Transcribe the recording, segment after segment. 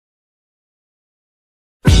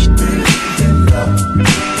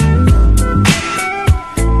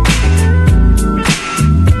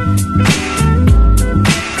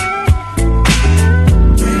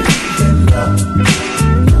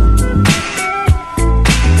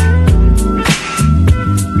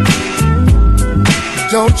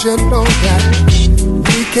Don't you know that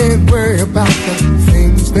we can't worry about the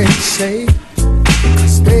things they say,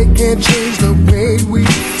 'cause they can't change the way we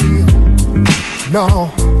feel.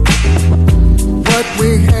 No, what we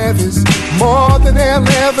have is more than they'll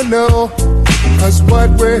ever know, 'cause what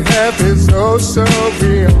we have is oh so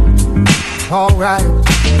real. Alright,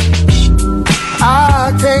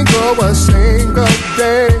 I can't go a single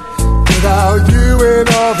day without you and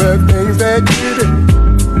all the things that you do.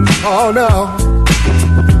 Oh no,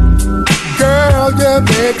 girl, you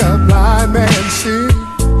make a blind man see.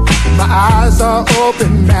 My eyes are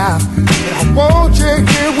open now, and I want you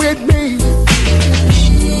here with me.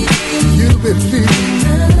 You believe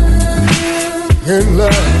in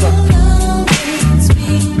love,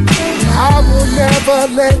 I will never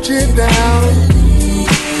let you down.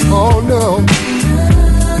 Oh no,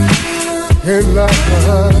 in love,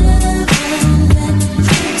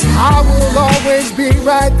 I will always be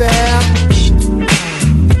right there.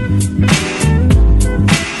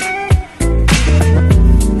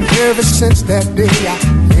 Ever since that day I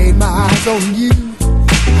laid my eyes on you,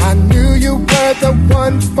 I knew you were the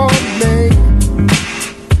one for me.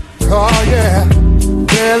 Oh yeah,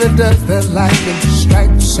 well it does the lightning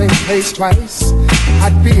strike the same place twice.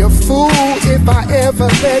 I'd be a fool if I ever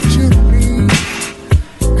let you leave.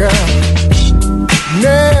 Girl,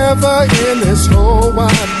 never in this whole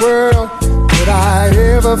wide world could I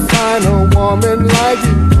ever find a woman like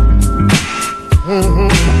you.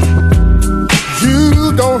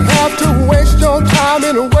 You don't have to waste your time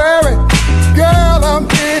in a worry. Girl, I'm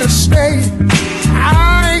here to stay.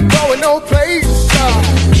 I ain't going no place.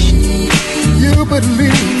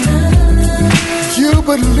 You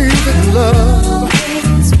believe in love.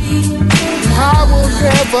 I will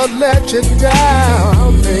never let you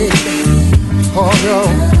down, baby. Oh no,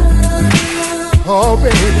 oh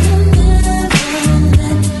baby,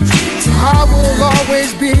 I will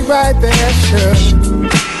always be right there, sure.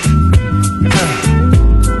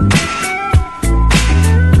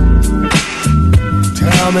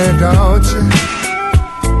 Tell me, don't you?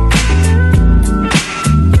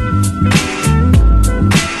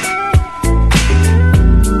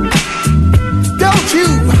 Don't you?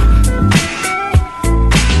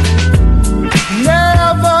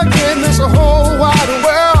 Never in this whole wide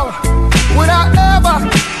world would I ever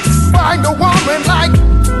find a woman like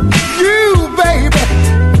you, baby.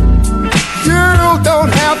 You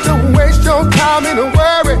don't have to waste your time in a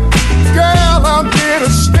worry. Girl, I'm here to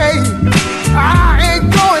stay. I ain't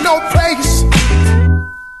going no place.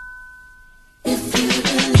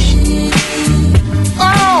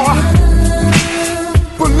 Oh,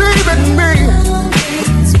 believe in me.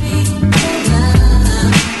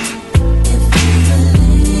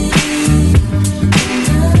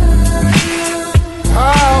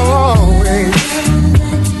 Always.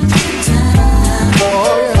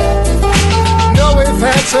 Oh yeah. Know we've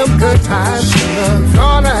had some good times,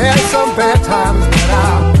 gonna have some bad times, but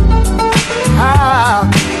I'll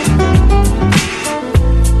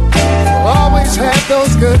always have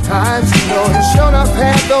those good times, you know, and sure enough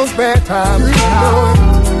had those bad times, you know it.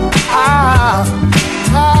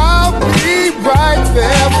 I'll be right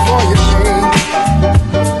there for you, baby.